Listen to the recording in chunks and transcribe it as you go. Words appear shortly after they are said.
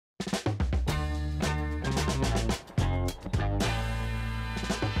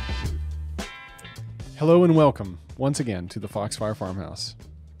Hello and welcome once again to the Foxfire Farmhouse.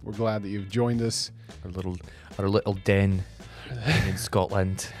 We're glad that you've joined us. Our little den in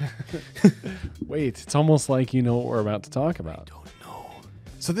Scotland. Wait, it's almost like you know what we're about to talk about. Don't know.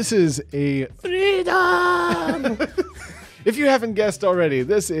 So this is a... Freedom! If you haven't guessed already,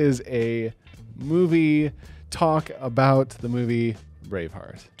 this is a movie talk about the movie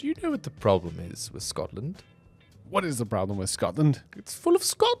Braveheart. Do you know what the problem is with Scotland? What is the problem with Scotland? It's full of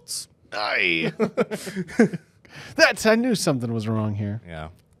Scots. Aye. I knew something was wrong here. Yeah.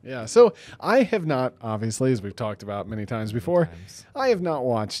 Yeah, so I have not, obviously, as we've talked about many times before, I have not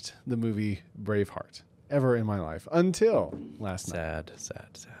watched the movie Braveheart ever in my life until last night.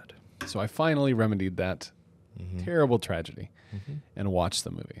 Sad. So I finally remedied that terrible tragedy and watched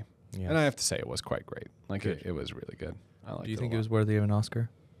the movie. Yes. And I have to say it was quite great. Like Good. it was really good. I liked Do you it think a it was worthy of an Oscar?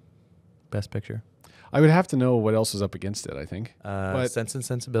 Best Picture? I would have to know what else was up against it, I think. But Sense and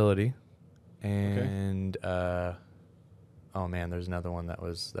Sensibility. And oh man, there's another one that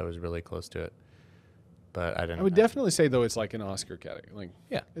was really close to it. But I didn't. I would definitely say, though, it's like an Oscar category. Like,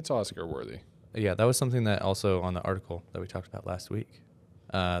 Yeah. it's Oscar worthy. Yeah, that was something that also on the article that we talked about last week,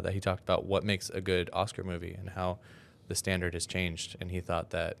 that he talked about what makes a good Oscar movie and how the standard has changed. And he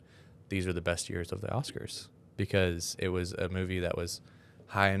thought that these are the best years of the Oscars because it was a movie that was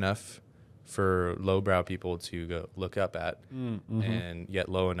high enough for lowbrow people to go look up at and yet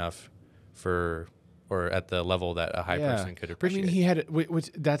low enough for, or at the level that a high person could appreciate. I mean, he had,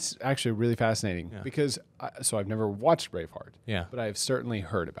 which that's actually really fascinating because, so I've never watched Braveheart. Yeah. But I've certainly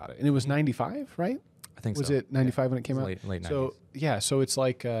heard about it. And it was 95, right? I think Was so. it 95 when it came out? Late 90s. So, yeah, so it's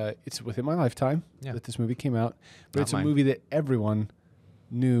like, it's within my lifetime that this movie came out. But Not it's mine. a movie that everyone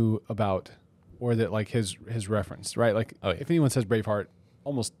knew about or that like his referenced, right? Like if anyone says Braveheart,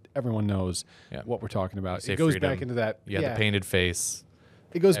 almost everyone knows what we're talking about. Say It goes freedom. back into that. Yeah, the painted face.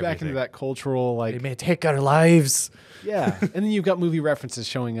 It goes back into everything. that cultural, like, They may take our lives. yeah. And then you've got movie references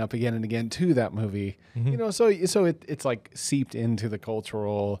showing up again and again to that movie. You know, so it's like seeped into the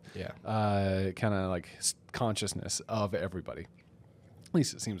cultural kind of like consciousness of everybody. At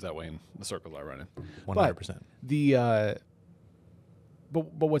least it seems that way in the circle I run in. 100%.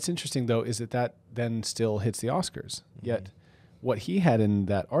 But what's interesting though is that then still hits the Oscars. Yet what he had in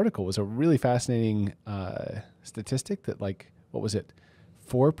that article was a really fascinating statistic that, like, what was it?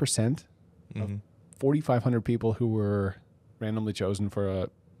 4% of 4,500 people who were randomly chosen for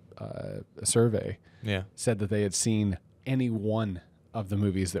a survey said that they had seen any one of the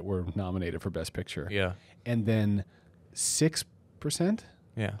movies that were nominated for Best Picture. Yeah. And then 6%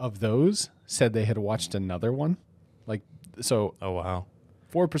 Yeah. of those said they had watched another one. Like, so Oh, wow.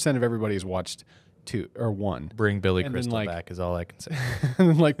 4% of everybody has watched two or one. Bring Billy And then, Crystal like- back is all I can say. And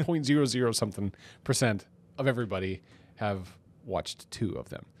then like 0.00 something % of everybody have watched two of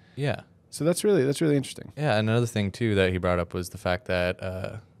them. Yeah. So that's really interesting. Yeah. And another thing, too, that he brought up was the fact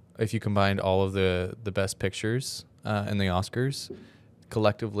that if you combined all of the best pictures in the Oscars,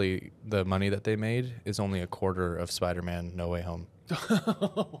 collectively, the money that they made is only a quarter of Spider-Man No Way Home.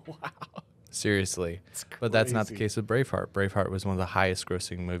 Wow. Seriously. But that's not the crazy. case with Braveheart. Braveheart was one of the highest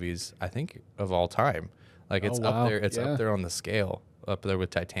grossing movies, I think, of all time. Like, it's wow. up there. It's Yeah. up there on the scale, up there with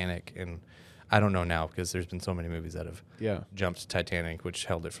Titanic. And I don't know now because there's been so many movies that have jumped Titanic, which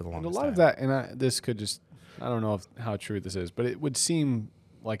held it for the And longest a lot time. of that, and this could just, I don't know how true this is, but it would seem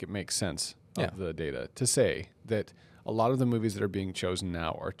like it makes sense of the data to say that a lot of the movies that are being chosen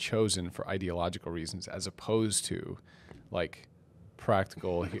now are chosen for ideological reasons as opposed to like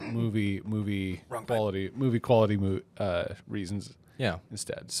practical movie quality reasons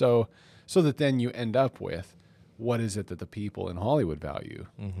instead. So that then you end up with what is it that the people in Hollywood value,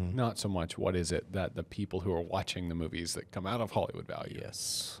 not so much what is it that the people who are watching the movies that come out of Hollywood value.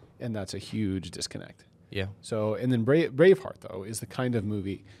 Yes. And that's a huge disconnect. Yeah. So, and then Braveheart, though, is the kind of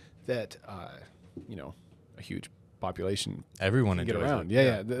movie that, a huge population Everyone can get enjoys around.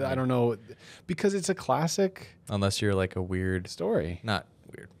 it. Yeah. I don't know, because it's a classic Unless you're like a weird, story. not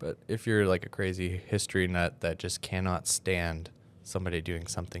weird, but if you're like a crazy history nut that just cannot stand somebody doing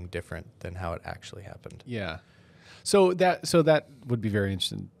something different than how it actually happened. Yeah. So that would be very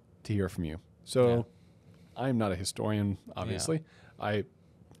interesting to hear from you. So I'm not a historian, obviously. I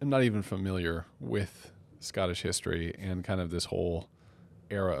am not even familiar with Scottish history and kind of this whole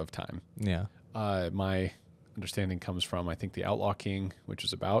era of time. Yeah. My understanding comes from, I think, The Outlaw King, which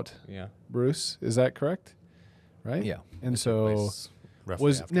is about Yeah. Bruce. Is that correct? Right? Yeah. And so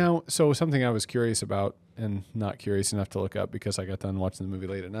Roughly after. so something I was curious about and not curious enough to look up because I got done watching the movie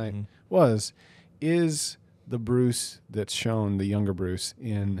late at night is the Bruce that's shown, the younger Bruce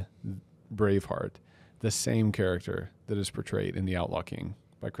in Braveheart, the same character that is portrayed in The Outlaw King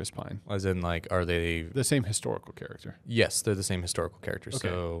by Chris Pine. As in, like, are they The same historical character. Yes, they're the same historical characters. Okay.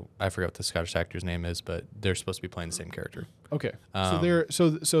 So I forget what the Scottish actor's name is, but they're supposed to be playing the same character. Okay.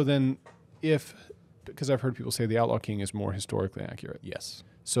 So then because I've heard people say the Outlaw King is more historically accurate. Yes.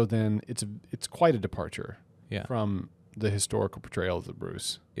 So then it's quite a departure Yeah. from the historical portrayal of the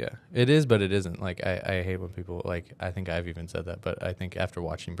Bruce. Yeah, it is, but it isn't. Like, I hate when people, like, I think I've even said that, but I think after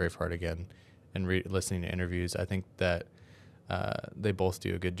watching Braveheart again and listening to interviews, I think that they both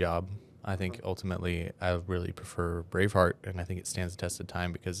do a good job. I think ultimately I really prefer Braveheart, and I think it stands the test of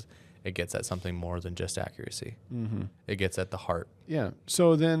time because it gets at something more than just accuracy. Mm-hmm. It gets at the heart. Yeah.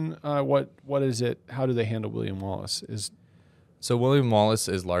 So then what is it? How do they handle William Wallace? So William Wallace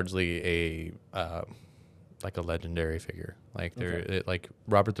is largely a like a legendary figure. Like like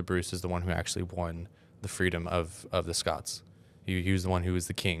Robert the Bruce is the one who actually won the freedom of the Scots. He was the one who was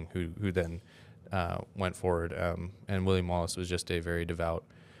the king who then went forward. And William Wallace was just a very devout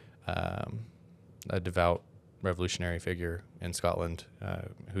revolutionary figure in Scotland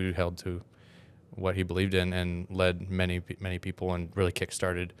who held to what he believed in and led many people and really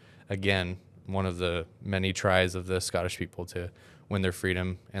kickstarted again one of the many tries of the Scottish people to win their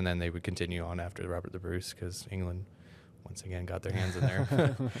freedom, and then they would continue on after Robert the Bruce because England once again got their hands in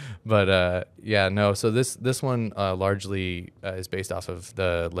there. But so this one largely is based off of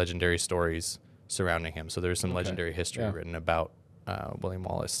the legendary stories surrounding him. So there's some legendary history written about William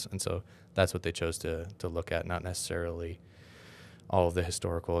Wallace, and so that's what they chose to look at, not necessarily all of the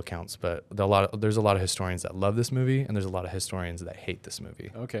historical accounts, but there's a lot of historians that love this movie, and there's a lot of historians that hate this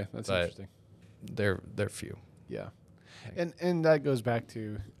movie. Okay, that's interesting. They're few. Yeah. And that goes back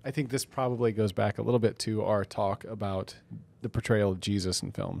to, I think this probably goes back a little bit to our talk about the portrayal of Jesus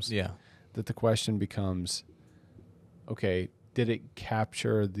in films. Yeah. That the question becomes, okay, did it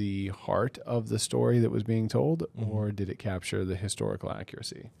capture the heart of the story that was being told, or did it capture the historical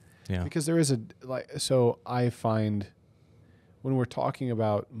accuracy? Yeah. Because there is so I find when we're talking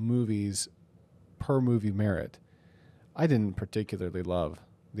about movies per movie merit, I didn't particularly love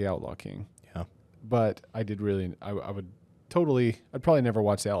The Outlaw King. Yeah. But I did really, I'd probably never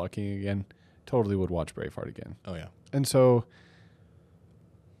watch The Outlaw King again. Totally would watch Braveheart again. Oh, yeah. And so,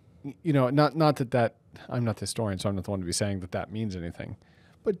 not that I'm not the historian, so I'm not the one to be saying that means anything.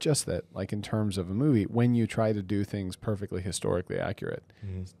 But just that, like, in terms of a movie, when you try to do things perfectly historically accurate,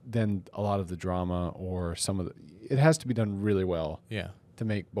 then a lot of the drama or it has to be done really well. Yeah. To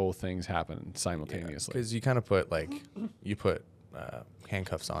make both things happen simultaneously. Because you kind of put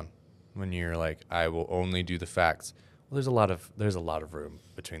handcuffs on when you're like, I will only do the facts. Well, there's a lot of room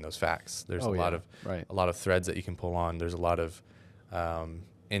between those facts. There's a lot of threads that you can pull on. There's a lot of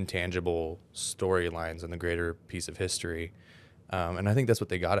intangible storylines in the greater piece of history. And I think that's what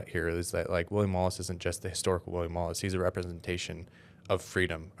they got at here is that, like, William Wallace isn't just the historical William Wallace. He's a representation of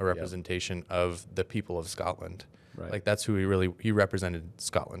freedom, a representation of the people of Scotland. Right. Like, that's who he represented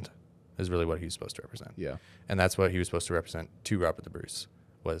Scotland is really what he was supposed to represent. Yeah. And that's what he was supposed to represent to Robert the Bruce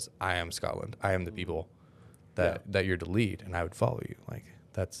was, I am Scotland. I am the people that you're to lead, and I would follow you. Like,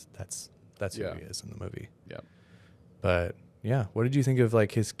 that's who he is in the movie. Yeah. But yeah, what did you think of,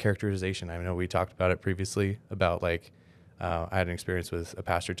 like, his characterization? I know we talked about it previously about, like, I had an experience with a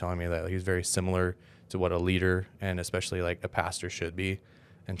pastor telling me that he was very similar to what a leader and especially, like, a pastor should be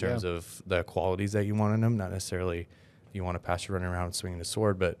in terms of the qualities that you want in him. Not necessarily you want a pastor running around swinging a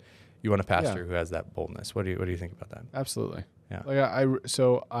sword, but you want a pastor who has that boldness. What do you think about that? Absolutely. Yeah. Like I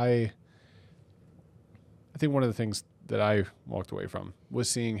think one of the things that I walked away from was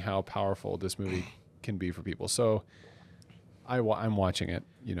seeing how powerful this movie can be for people. So I'm watching it,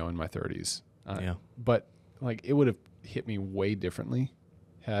 in my 30s. But, like, it would have hit me way differently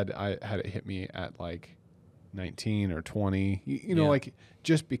had it hit me at, like, 19 or 20. Like,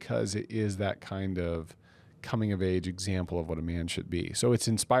 just because it is that kind of coming of age example of what a man should be. So it's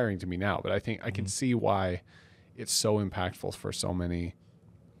inspiring to me now, but I think I can see why it's so impactful for so many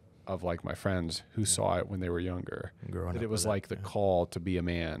of, like, my friends who saw it when they were younger. That it was like the call to be a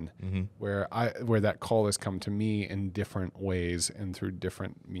man, where that call has come to me in different ways and through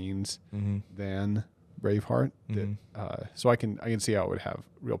different means than Braveheart. So I can see how it would have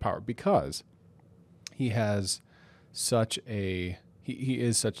real power because he has he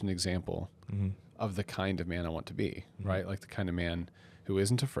is such an example of the kind of man I want to be, right? Like the kind of man who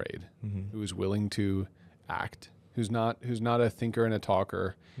isn't afraid, who is willing to act, who's not a thinker and a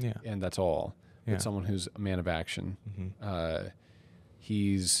talker, and that's all. But someone who's a man of action.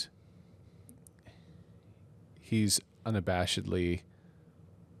 He's unabashedly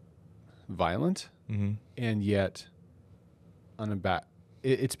violent, and yet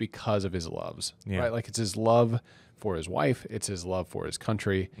it's because of his loves, Yeah. right? Like it's his love for his wife, it's his love for his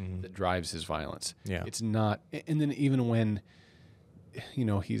country Mhm. that drives his violence. Yeah. It's not, and then even when,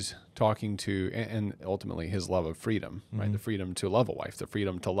 he's talking to, and ultimately his love of freedom, right? Mhm. The freedom to love a wife, the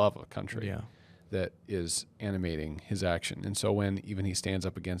freedom to love a country Yeah. that is animating his action. And so when even he stands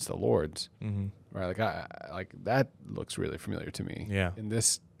up against the Lords, Mhm. right? Like that looks really familiar to me. Yeah. In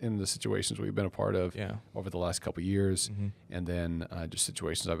the situations we've been a part of Yeah. over the last couple of years, Mhm. and then just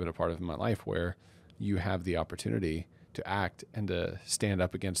situations I've been a part of in my life where you have the opportunity to act and to stand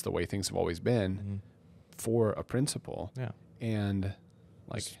up against the way things have always been Mhm. for a principle. Yeah. And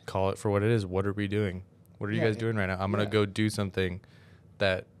like, Just call it for what it is. What are we doing? What are you Yeah, guys doing right now? I'm yeah. gonna go do something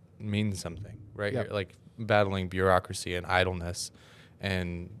that means something, right? Yep. Here, like battling bureaucracy and idleness,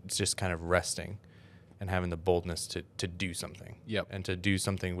 and just kind of resting and having the boldness to do something. Yep. And to do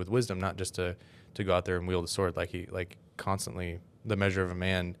something with wisdom, not just to go out there and wield a sword like constantly. The measure of a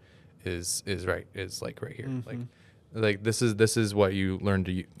man is right here. Mhm. Like this is what you learn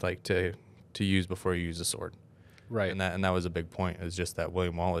to use before you use a sword. Right. And that was a big point. Is just that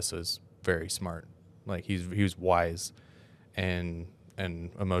William Wallace is very smart. Like he was wise and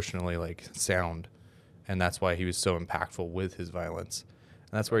emotionally like sound, and that's why he was so impactful with his violence.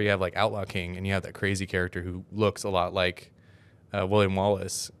 And that's where you have like Outlaw King, and you have that crazy character who looks a lot like William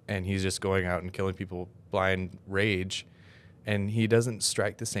Wallace, and he's just going out and killing people blind rage, and he doesn't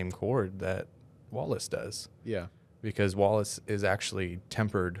strike the same chord that Wallace does, Yeah. because Wallace is actually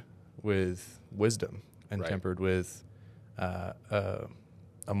tempered with wisdom and Right. tempered with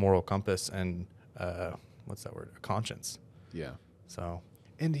a moral compass and what's that word? A conscience. Yeah. So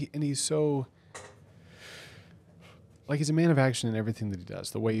And he's so, like, he's a man of action in everything that he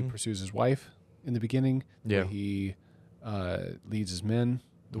does. The way he Mhm. pursues his wife in the beginning, the Yeah. way he leads his men,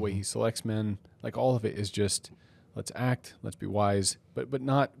 the way Mhm. he selects men, like all of it is just, let's act, let's be wise, but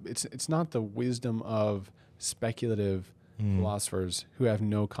not, it's not the wisdom of speculative Mhm. philosophers who have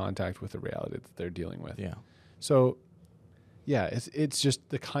no contact with the reality that they're dealing with. yeah, So yeah, it's just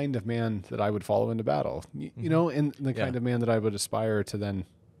the kind of man that I would follow into battle, you Mhm. know, and the Yeah. kind of man that I would aspire to then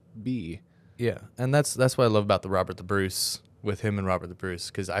be. yeah, and that's what I love about the Robert the Bruce with him and Robert the Bruce,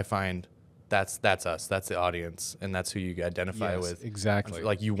 because I find that's us, that's the audience, and that's who you identify Yes, with. exactly.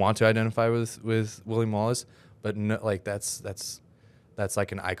 Like you want to identify with William Wallace, but no, like that's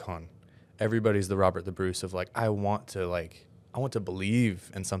like an icon. Everybody's the Robert the Bruce of like I want to believe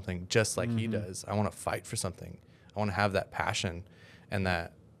in something just like he Mhm. does. I want to fight for something. I want to have that passion and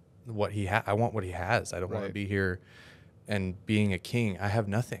that I want what he has. I don't want to Right. be here and being a king. I have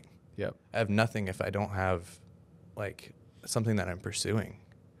nothing. Yep. I have nothing if I don't have like something that I'm pursuing.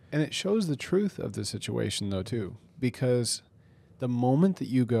 And it shows the truth of the situation, though, too, because the moment that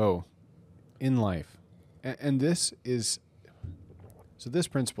you go in life, and this is, so this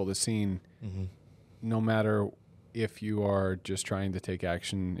principle is seen Mm-hmm. no matter if you are just trying to take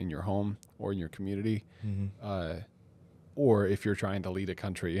action in your home or in your community, Mm-hmm. or if you're trying to lead a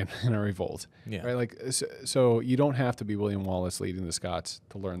country in a revolt, Yeah. right? Like, so you don't have to be William Wallace leading the Scots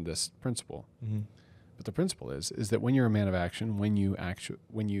to learn this principle. Mm-hmm. But the principle is that when you're a man of action, when you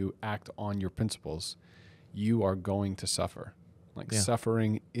act on your principles, you are going to suffer. Like Yeah.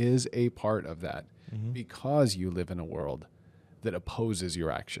 suffering is a part of that Mm-hmm. because you live in a world that opposes your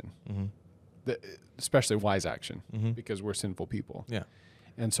action, Mm-hmm. especially wise action, Mm-hmm. because we're sinful people. Yeah.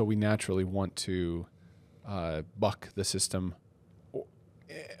 And so we naturally want to buck the system.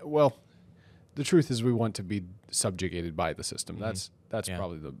 Well, the truth is we want to be subjugated by the system. Mhm. That's Yeah.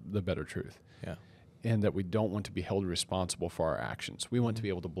 probably the better truth. Yeah. And that we don't want to be held responsible for our actions. We want to Mhm. be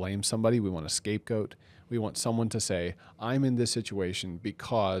able to blame somebody. We want a scapegoat. We want someone to say, I'm in this situation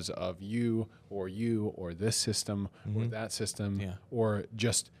because of you or this system or Mhm. that system, Yeah. or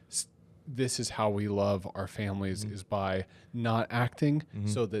just this is how we love our families Mhm. is by not acting Mhm.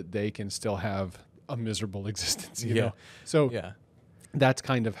 so that they can still have a miserable existence. You Yeah. know? So Yeah. that's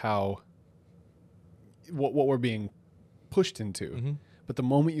kind of how what we're being pushed into. Mm-hmm. But the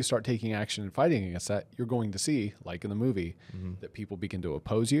moment you start taking action and fighting against that, you're going to see, like in the movie, Mm-hmm. that people begin to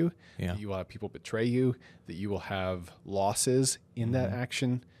oppose you, Yeah. that you will have people betray you, that you will have losses in that Mhm.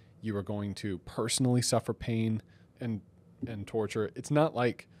 action. You are going to personally suffer pain and torture. It's not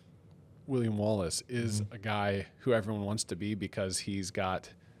like William Wallace is Mhm. a guy who everyone wants to be because he's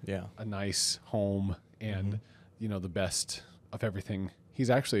got Yeah. a nice home and Mhm. the best of everything. He's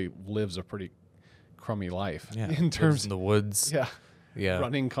actually lives a pretty crummy life Yeah. in Lives terms in the woods. yeah, Yeah.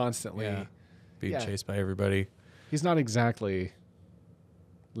 running constantly. Yeah. Being Yeah. chased by everybody. He's not exactly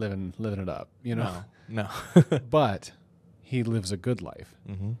living it up, No. but he lives a good life.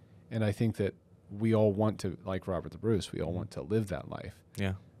 Mm-hmm. And I think that we all want to, like Robert the Bruce, we all want to live that life.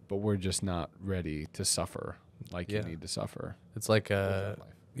 Yeah. But we're just not ready to suffer like you need to suffer. It's like, Live that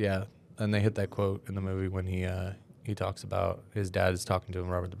life. yeah. And they hit that quote in the movie when he talks about his dad is talking to him,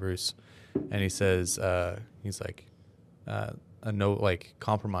 Robert the Bruce, and he says, he's like,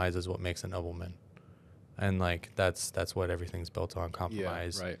 compromise is what makes a nobleman. And like, that's what everything's built on,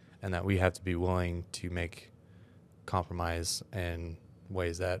 compromise. Yeah, right. And that we have to be willing to make compromise in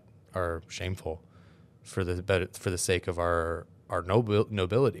ways that are shameful for the sake of our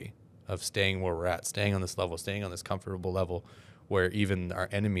nobility of staying where we're at, staying on this level, staying on this comfortable level where even our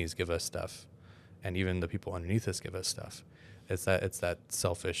enemies give us stuff and even the people underneath us give us stuff. It's that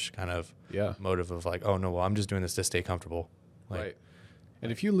selfish kind of motive of like, oh no, well, I'm just doing this to stay comfortable. Like, right.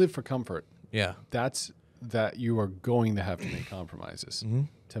 And if you live for comfort, that you are going to have to make compromises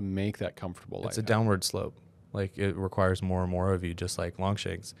to make that comfortable life. It's a downward slope. Like it requires more and more of you, just like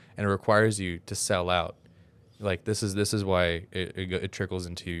Longshanks, and it requires you to sell out. Like this is why it trickles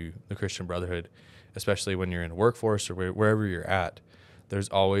into the Christian Brotherhood, especially when you're in a workforce or wherever you're at. There's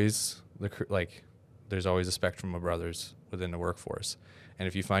always a spectrum of brothers within the workforce, and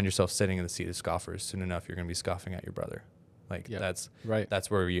if you find yourself sitting in the seat of scoffers, soon enough you're going to be scoffing at your brother. Like that's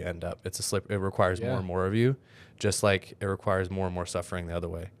where you end up. It's a slip. It requires more and more of you, just like it requires more and more suffering the other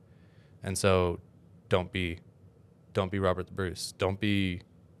way. And so, don't be Robert the Bruce. Don't be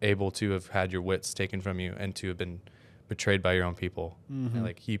able to have had your wits taken from you and to have been betrayed by your own people. And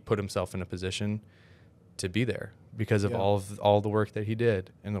like he put himself in a position to be there because of all the work that he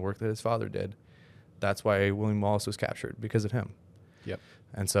did and the work that his father did. That's why William Wallace was captured, because of him. Yep.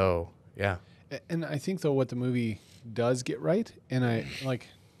 And so, yeah. And I think though what the movie does get right, and I like,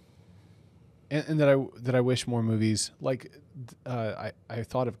 and that I wish more movies like, I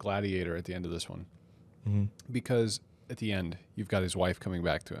thought of Gladiator at the end of this one, because at the end you've got his wife coming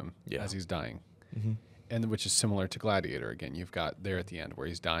back to him as he's dying, and which is similar to Gladiator again. You've got there at the end where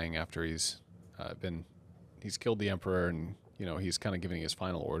he's dying after he's killed the emperor, and he's kind of giving his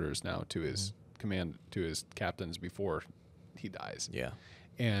final orders now to his to his captains before he dies. Yeah.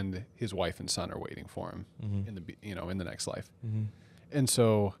 And his wife and son are waiting for him in the next life. And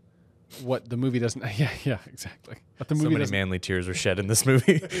so what the movie doesn't exactly. But the movie so many manly tears were shed in this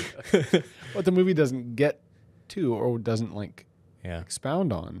movie. What the movie doesn't get to or doesn't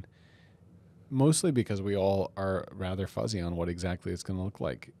expound on, mostly because we all are rather fuzzy on what exactly it's going to look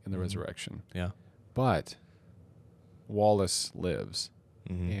like in the resurrection. Yeah. But Wallace lives,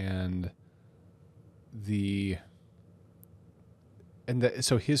 and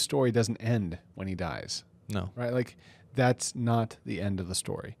so his story doesn't end when he dies. No. Right? Like, that's not the end of the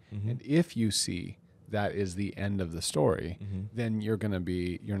story. And if you see that is the end of the story, then you're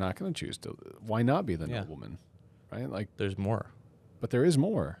not going to choose to, why not be the nobleman? Right? Like, there's more. But there is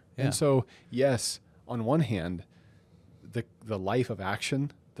more. Yeah. And so, yes, on one hand, the life of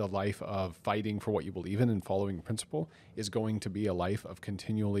action, the life of fighting for what you believe in and following principle is going to be a life of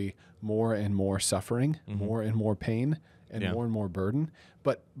continually more and more suffering, more and more pain, and more burden.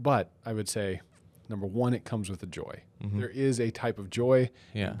 But I would say, number one, it comes with a joy. There is a type of joy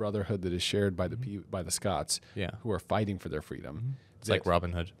in brotherhood that is shared by the Scots who are fighting for their freedom. It's like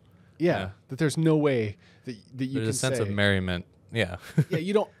Robin Hood. Yeah, that there's no way that you can there's a sense of merriment. Yeah. Yeah,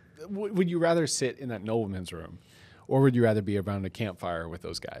 you don't. Would you rather sit in that nobleman's room, or would you rather be around a campfire with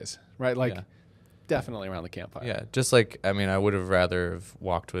those guys? Right, like definitely around the campfire. Yeah, just like I would have rather have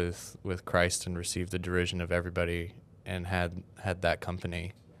walked with Christ and received the derision of everybody and had that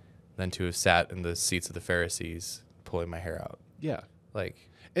company than to have sat in the seats of the Pharisees pulling my hair out. Yeah. Like,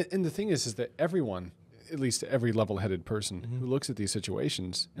 and the thing is that everyone, at least every level-headed person who looks at these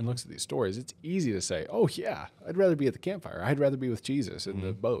situations and looks at these stories, it's easy to say, oh yeah, I'd rather be at the campfire. I'd rather be with Jesus in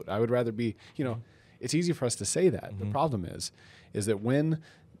the boat. I would rather be, it's easy for us to say that. The problem is that when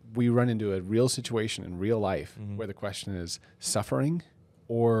we run into a real situation in real life where the question is suffering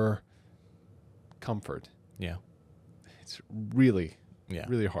or comfort. Yeah. It's really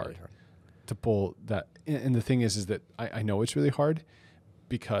hard to pull that. And the thing is that I know it's really hard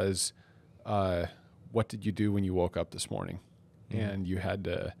because what did you do when you woke up this morning and you had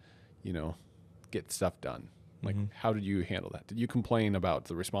to, get stuff done? Like, how did you handle that? Did you complain about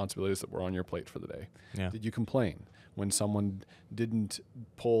the responsibilities that were on your plate for the day? Yeah. Did you complain when someone didn't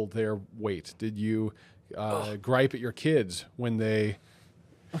pull their weight? Did you gripe at your kids when they...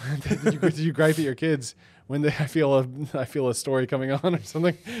 did you gripe at your kids when they? I feel a story coming on or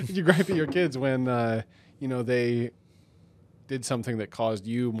something. Did you gripe at your kids when they did something that caused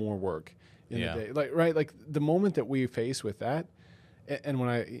you more work in the day? Like the moment that we face with that, and when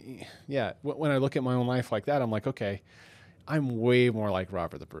I look at my own life like that, I'm like, okay, I'm way more like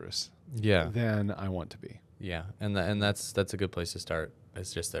Robert the Bruce Yeah. than I want to be. Yeah. And that's a good place to start.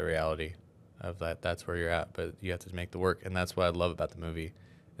 It's just the reality of that. That's where you're at, but you have to make the work. And that's what I love about the movie,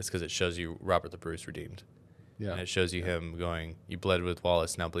 is because it shows you Robert the Bruce redeemed. Yeah. And it shows you him going, you bled with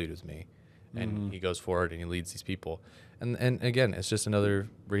Wallace, now bleed with me. And he goes forward and he leads these people. And again, it's just another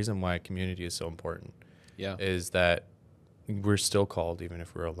reason why community is so important. Yeah. Is that we're still called, even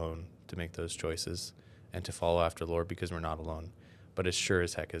if we're alone, to make those choices and to follow after the Lord, because we're not alone. But it sure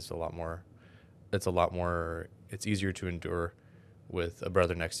as heck is a lot more, it's easier to endure with a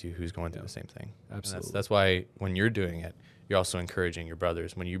brother next to you who's going through the same thing. Absolutely. That's why when you're doing it, you're also encouraging your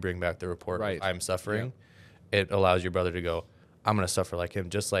brothers. When you bring back the report of I'm suffering, it allows your brother to go, I'm going to suffer like him.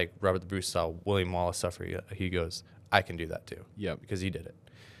 Just like Robert the Bruce saw William Wallace suffer, he goes, I can do that too. Yeah. Because he did it.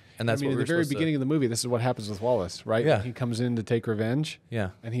 And that's in the very beginning of the movie, this is what happens with Wallace, right? Yeah. He comes in to take revenge. Yeah.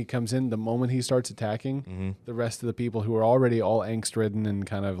 And he comes in the moment he starts attacking, the rest of the people who are already all angst-ridden and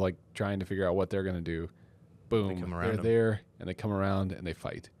kind of like trying to figure out what they're going to do, boom, they're there and they come around and they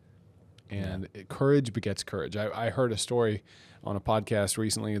fight. And courage begets courage. I heard a story on a podcast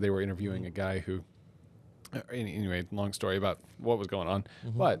recently. They were interviewing a guy who, anyway, long story about what was going on.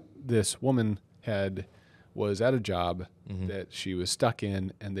 But this woman was at a job that she was stuck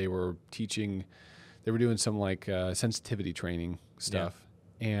in, and they were doing some like sensitivity training stuff.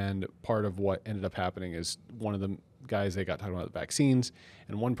 And part of what ended up happening is one of the guys, they got talking about the vaccines,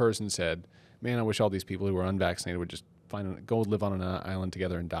 and one person said, man, I wish all these people who were unvaccinated would just go live on an island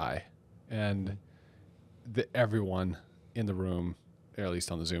together and die. And everyone in the room, or at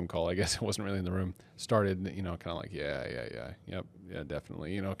least on the Zoom call, I guess it wasn't really in the room, started, kind of like, yeah,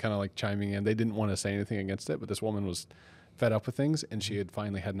 definitely, kind of like chiming in. They didn't want to say anything against it, but this woman was fed up with things, and she had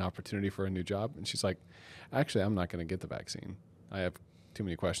finally had an opportunity for a new job. And she's like, actually, I'm not going to get the vaccine. I have too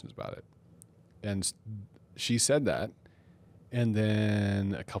many questions about it. And she said that, and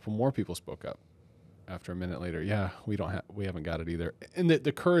then a couple more people spoke up. After a minute later, we haven't got it either. And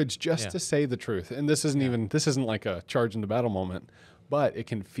the courage just to say the truth. And this isn't like a charge into battle moment, but it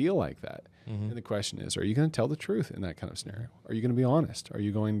can feel like that. And the question is, are you going to tell the truth in that kind of scenario? Are you going to be honest? Are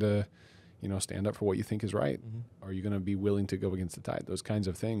you going to, stand up for what you think is right? Are you going to be willing to go against the tide? Those kinds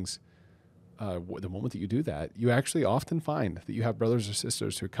of things. The moment that you do that, you actually often find that you have brothers or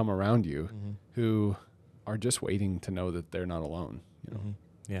sisters who come around you who are just waiting to know that they're not alone.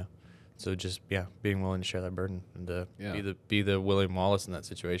 Yeah. So just being willing to share that burden and to be the William Wallace in that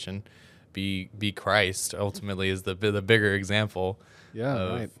situation, be Christ ultimately is the bigger example.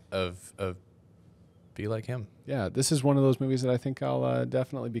 Of be like him. Yeah, this is one of those movies that I think I'll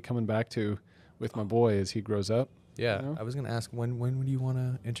definitely be coming back to with my boy as he grows up. Yeah, I was gonna ask when would you want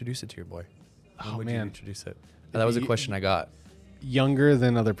to introduce it to your boy? When would you introduce it? That was a question I got. Younger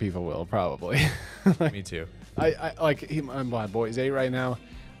than other people will probably. Me too. My boy's 8 right now.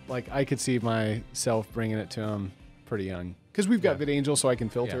 Like, I could see myself bringing it to him pretty young. Because we've got VidAngel, so I can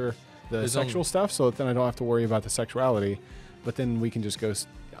filter the sexual stuff, so that then I don't have to worry about the sexuality. But then we can just go,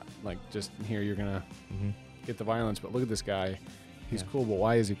 like, just here, you're going to get the violence. But look at this guy. He's cool, but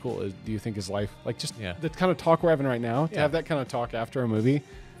why is he cool? Do you think his life, like, just the kind of talk we're having right now, to have that kind of talk after a movie?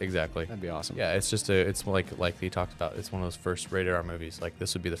 Exactly. That'd be awesome. Yeah, it's just it's like he talked about. It's one of those first rated R movies. Like,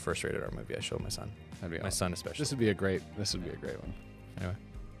 this would be the first rated R movie I show my son. That'd be awesome. My son especially. This would be a great one. Anyway.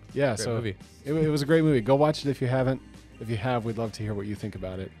 Yeah, great so movie. It was a great movie. Go watch it if you haven't. If you have, we'd love to hear what you think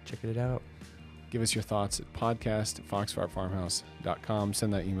about it. Check it out. Give us your thoughts at podcast@foxfirefarmhouse.com.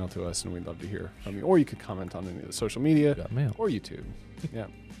 Send that email to us, and we'd love to hear from you. Or you could comment on any of the social media or YouTube. Yeah.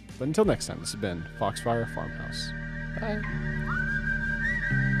 But until next time, this has been Foxfire Farmhouse. Bye.